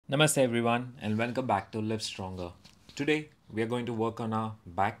Namaste everyone and welcome back to LiveStronger. Today we are going to work on our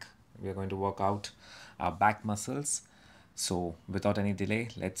back. We are going to work out our back muscles. So without any delay,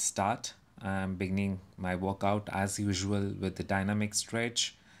 let's start. I'm beginning my workout as usual with the dynamic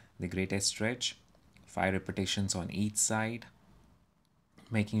stretch, the greatest stretch, 5 repetitions on each side,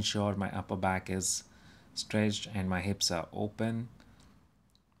 making sure my upper back is stretched and my hips are open.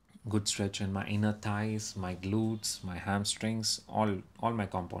 Good stretch in my inner thighs, my glutes, my hamstrings, all my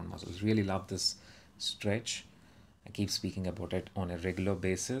compound muscles. Really love this stretch. I keep speaking about it on a regular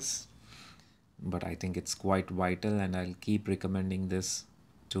basis, but I think it's quite vital and I'll keep recommending this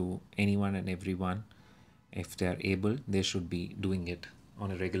to anyone and everyone. If they're able, they should be doing it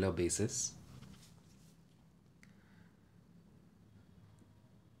on a regular basis.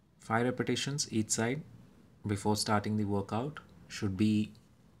 5 repetitions each side before starting the workout should be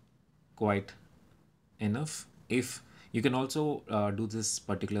quite enough. If you can also do this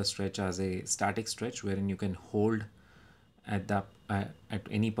particular stretch as a static stretch wherein you can hold at that at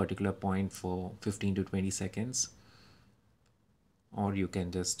any particular point for 15 to 20 seconds, or you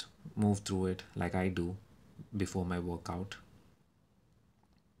can just move through it like I do before my workout.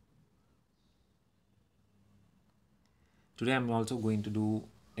 Today I'm also going to do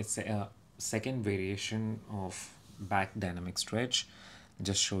a second variation of back dynamic stretch.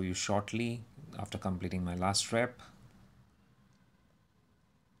 Just show you shortly after completing my last rep.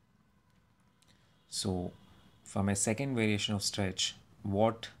 So for my second variation of stretch,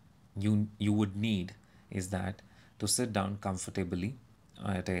 what you would need is that to sit down comfortably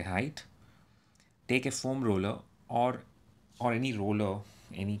at a height, take a foam roller or any roller,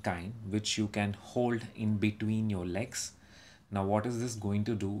 any kind, which you can hold in between your legs. Now what is this going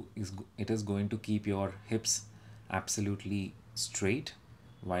to do is it is going to keep your hips absolutely straight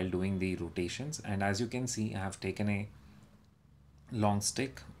while doing the rotations. And as you can see, I have taken a long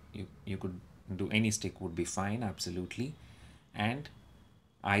stick. You could do any stick, would be fine, absolutely. And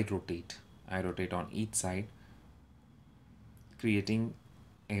I rotate on each side, creating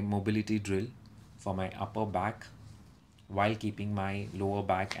a mobility drill for my upper back while keeping my lower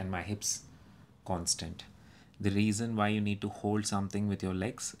back and my hips constant. The reason why you need to hold something with your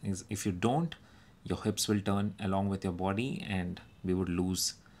legs is if you don't, your hips will turn along with your body and we would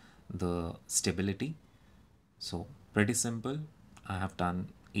lose the stability. So pretty simple. I have done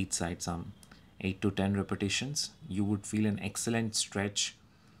each side some 8 to 10 repetitions. You would feel an excellent stretch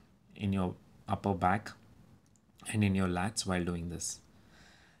in your upper back and in your lats while doing this.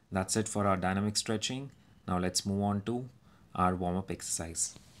 That's it for our dynamic stretching. Now let's move on to our warm-up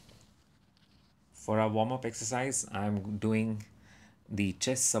exercise. For our warm-up exercise, I'm doing the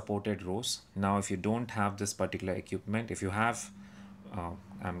chest supported rows. Now if you don't have this particular equipment, if you have,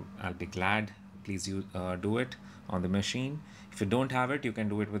 I'll be glad, please do it on the machine. If you don't have it, you can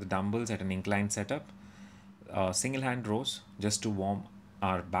do it with dumbbells at an inclined setup. Single hand rows just to warm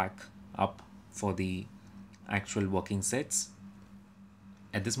our back up for the actual working sets.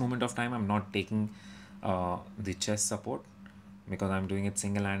 At this moment of time, I'm not taking the chest support because I'm doing it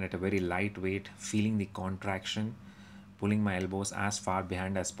single hand at a very light weight, feeling the contraction, pulling my elbows as far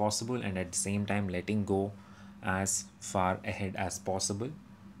behind as possible and at the same time letting go as far ahead as possible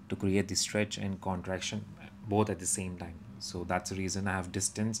to create the stretch and contraction both at the same time. So that's the reason I have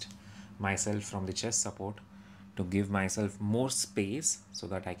distanced myself from the chest support to give myself more space so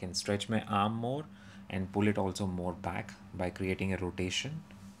that I can stretch my arm more and pull it also more back by creating a rotation.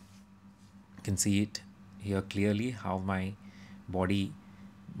 You can see it here clearly how my body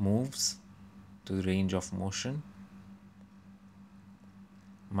moves to the range of motion.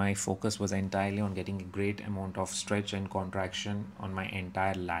 My focus was entirely on getting a great amount of stretch and contraction on my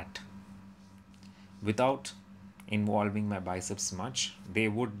entire lat without involving my biceps much. They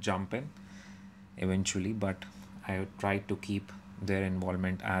would jump in eventually, but I tried to keep their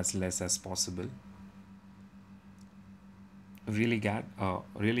involvement as less as possible. Really glad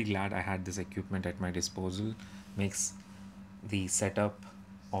I had this equipment at my disposal. Makes the setup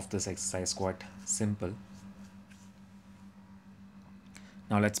of this exercise quite simple.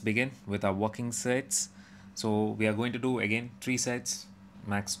 Now let's begin with our working sets. So we are going to do again 3 sets,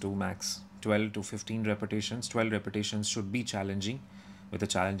 max 12 to 15 repetitions. 12 repetitions should be challenging with a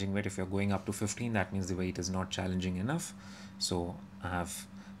challenging weight. If you're going up to 15, that means the weight is not challenging enough. So I have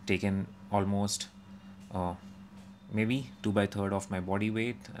taken almost maybe 2/3 of my body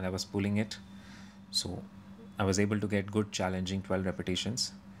weight and I was pulling it. So I was able to get good challenging 12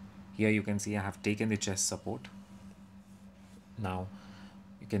 repetitions. Here you can see I have taken the chest support. Now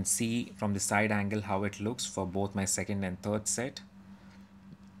you can see from the side angle how it looks for both my second and third set.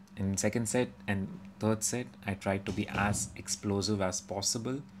 In second set and third set, I tried to be as explosive as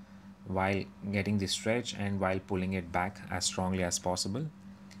possible while getting the stretch and while pulling it back as strongly as possible.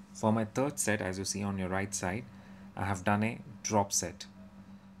 For my third set, as you see on your right side, I have done a drop set.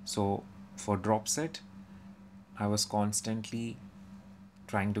 So for drop set, I was constantly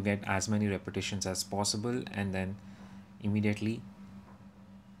trying to get as many repetitions as possible, and then immediately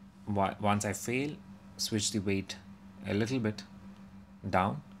once I fail, switch the weight a little bit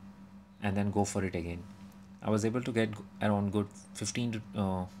down and then go for it again. I was able to get around good 15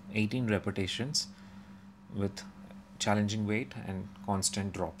 to 18 repetitions with challenging weight and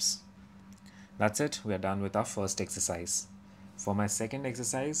constant drops. That's it, we are done with our first exercise. For my second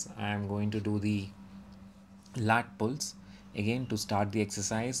exercise, I am going to do the lat pulls. Again, to start the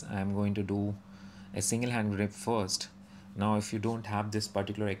exercise, I am going to do a single hand grip first. Now if you don't have this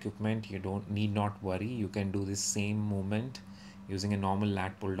particular equipment, you don't need not worry, you can do this same movement using a normal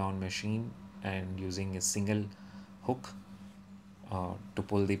lat pull down machine and using a single hook to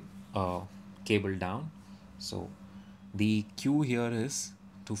pull the cable down. So the cue here is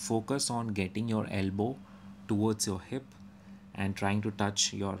to focus on getting your elbow towards your hip and trying to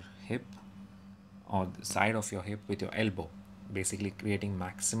touch your hip or the side of your hip with your elbow, basically creating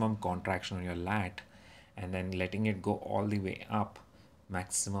maximum contraction on your lat and then letting it go all the way up,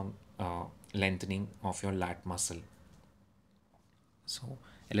 maximum lengthening of your lat muscle. So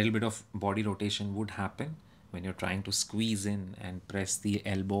a little bit of body rotation would happen when you're trying to squeeze in and press the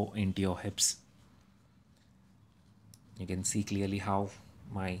elbow into your hips. You can see clearly how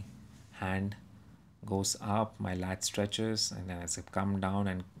my hand goes up, my lat stretches, and then as I come down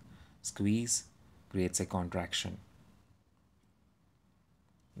and squeeze, creates a contraction.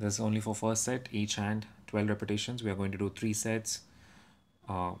 This is only for first set, each hand 12 repetitions. We are going to do 3 sets,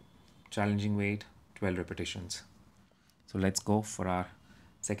 challenging weight, 12 repetitions. So let's go for our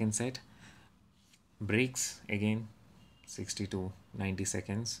second set. Breaks again 60 to 90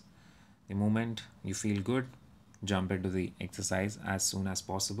 seconds. The moment you feel good, jump into the exercise as soon as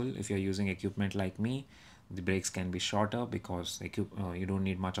possible. If you're using equipment like me, the breaks can be shorter because you don't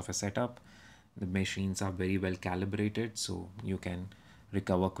need much of a setup. The machines are very well calibrated, so you can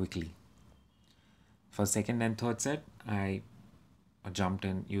recover quickly. For second and third set, I jumped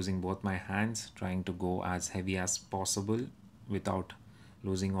in using both my hands, trying to go as heavy as possible without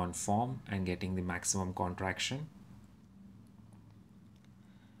losing on form and getting the maximum contraction.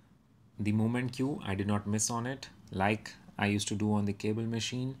 The movement cue, I did not miss on it. Like I used to do on the cable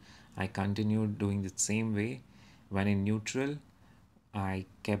machine, I continued doing the same way. When in neutral, I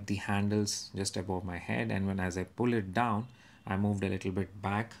kept the handles just above my head, and when as I pull it down, I moved a little bit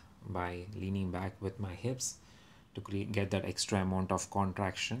back by leaning back with my hips to get that extra amount of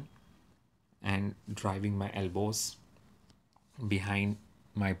contraction and driving my elbows behind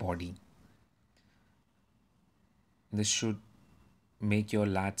my body. This should make your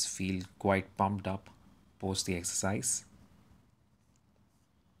lats feel quite pumped up post the exercise.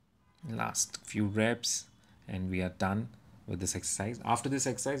 Last few reps and we are done with this exercise. After this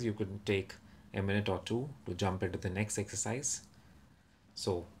exercise, you could take a minute or two to jump into the next exercise.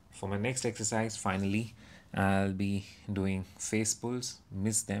 So for my next exercise, finally, I'll be doing face pulls.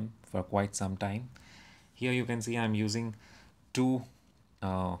 Missed them for quite some time. Here you can see I'm using 2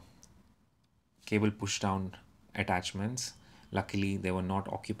 cable push down attachments. Luckily they were not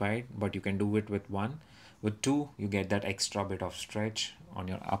occupied, but you can do it with 1. With 2, you get that extra bit of stretch on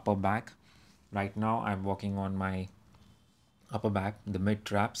your upper back. Right now I'm working on my upper back, the mid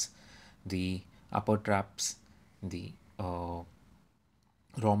traps, the upper traps, the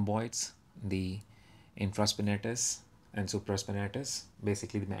rhomboids, the infraspinatus and supraspinatus,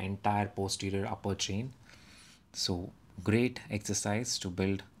 basically the entire posterior upper chain. So great exercise to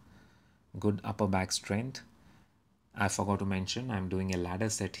build good upper back strength. I forgot to mention I'm doing a ladder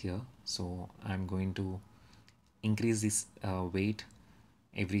set here, so I'm going to increase this weight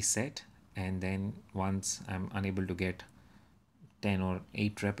every set, and then once I'm unable to get 10 or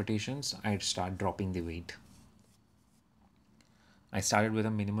 8 repetitions, I'd start dropping the weight. I started with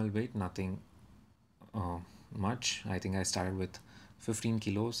a minimal weight, nothing much. I think I started with 15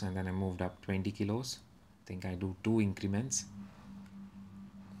 kilos and then I moved up 20 kilos. I think I do 2 increments.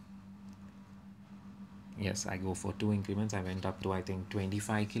 Yes, I go for 2 increments. I went up to I think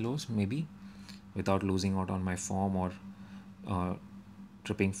 25 kilos maybe without losing out on my form or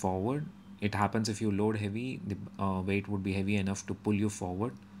tripping forward. It happens if you load heavy, the weight would be heavy enough to pull you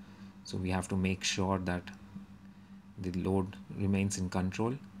forward. So we have to make sure that the load remains in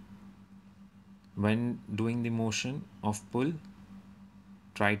control. When doing the motion of pull,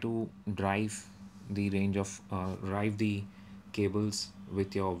 try to drive the range of drive the cables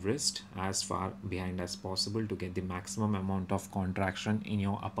with your wrist as far behind as possible to get the maximum amount of contraction in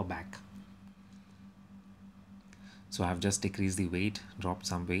your upper back. So I've just decreased the weight, dropped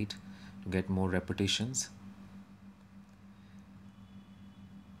some weight to get more repetitions.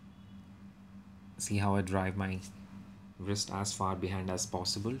 See how I drive my wrist as far behind as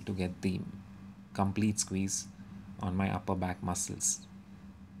possible to get the complete squeeze on my upper back muscles.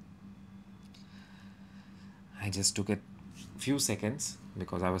 I just took a few seconds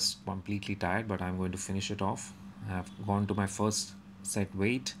because I was completely tired, but I'm going to finish it off. I have gone to my first set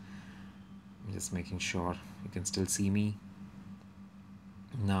weight. I'm just making sure you can still see me.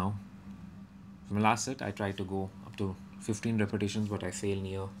 Now, from the last set, I tried to go up to 15 repetitions, but I failed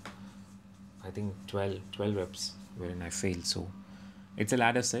near, I think 12 reps wherein I failed. So it's a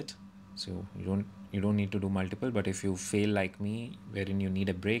ladder set, so you don't need to do multiple, but if you fail like me wherein you need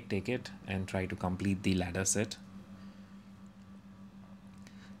a break, take it and try to complete the ladder set.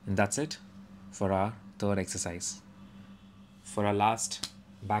 And that's it for our third exercise. For our last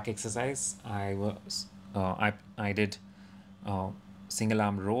back exercise, I did single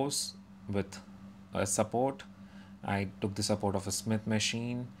arm rows with a support. I took the support of a Smith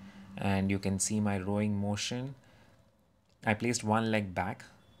machine, and you can see my rowing motion. I placed one leg back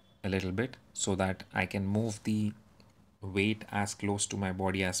a little bit so that I can move the weight as close to my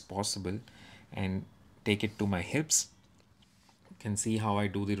body as possible and take it to my hips. You can see how I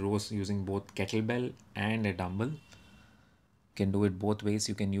do the rows using both kettlebell and a dumbbell. You can do it both ways.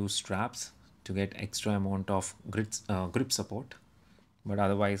 You can use straps to get extra amount of grip support, but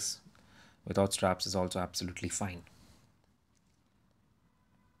otherwise without straps is also absolutely fine.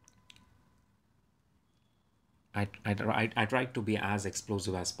 I tried to be as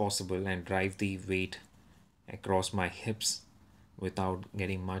explosive as possible and drive the weight across my hips without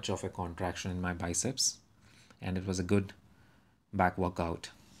getting much of a contraction in my biceps, and it was a good back workout.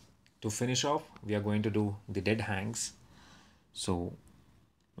 To finish off, we are going to do the dead hangs. So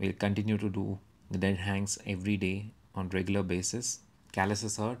we'll continue to do the dead hangs every day on regular basis.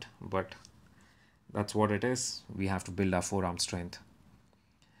 Calluses hurt, but that's what it is. We have to build our forearm strength.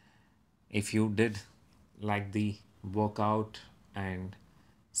 If you did like the workout and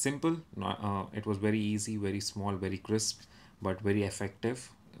simple, it was very easy, very small, very crisp, but very effective.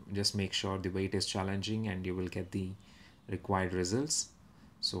 Just make sure the weight is challenging and you will get the required results.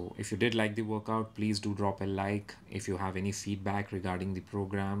 So if you did like the workout, please do drop a like. If you have any feedback regarding the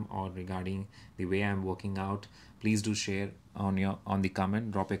program or regarding the way I'm working out, please do share on the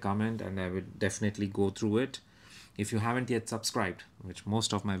comment. Drop a comment and I will definitely go through it. If you haven't yet subscribed, which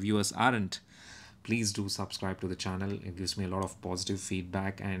most of my viewers aren't, please do subscribe to the channel. It gives me a lot of positive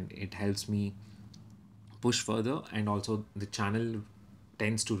feedback and it helps me push further, and also the channel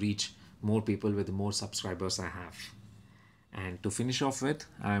tends to reach more people with the more subscribers I have. And to finish off with,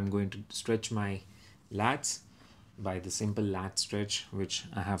 I'm going to stretch my lats by the simple lat stretch, which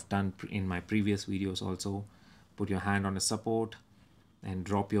I have done in my previous videos also. Put your hand on a support and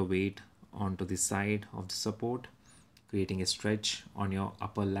drop your weight onto the side of the support, creating a stretch on your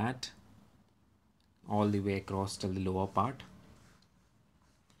upper lat all the way across till the lower part.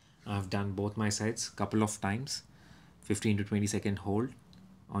 I've done both my sides a couple of times, 15 to 20 second hold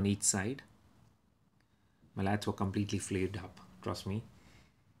on each side. My lats were completely flared up, trust me.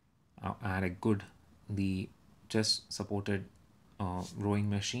 I had the chest supported rowing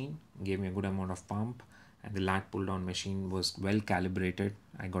machine gave me a good amount of pump, and the lat pull down machine was well calibrated.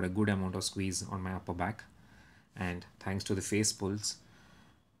 I got a good amount of squeeze on my upper back, and thanks to the face pulls,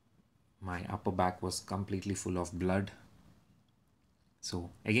 my upper back was completely full of blood. So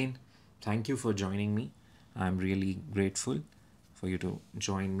again, thank you for joining me. I'm really grateful for you to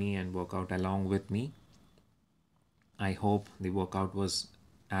join me and work out along with me. I hope the workout was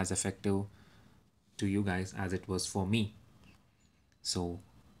as effective to you guys as it was for me. So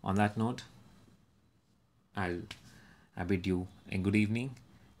on that note, I bid you a good evening,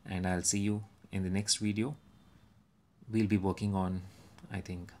 and I'll see you in the next video. We'll be working on, I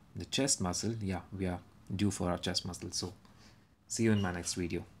think, the chest muscle. Yeah, we are due for our chest muscle. So see you in my next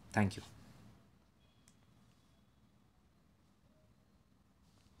video. Thank you.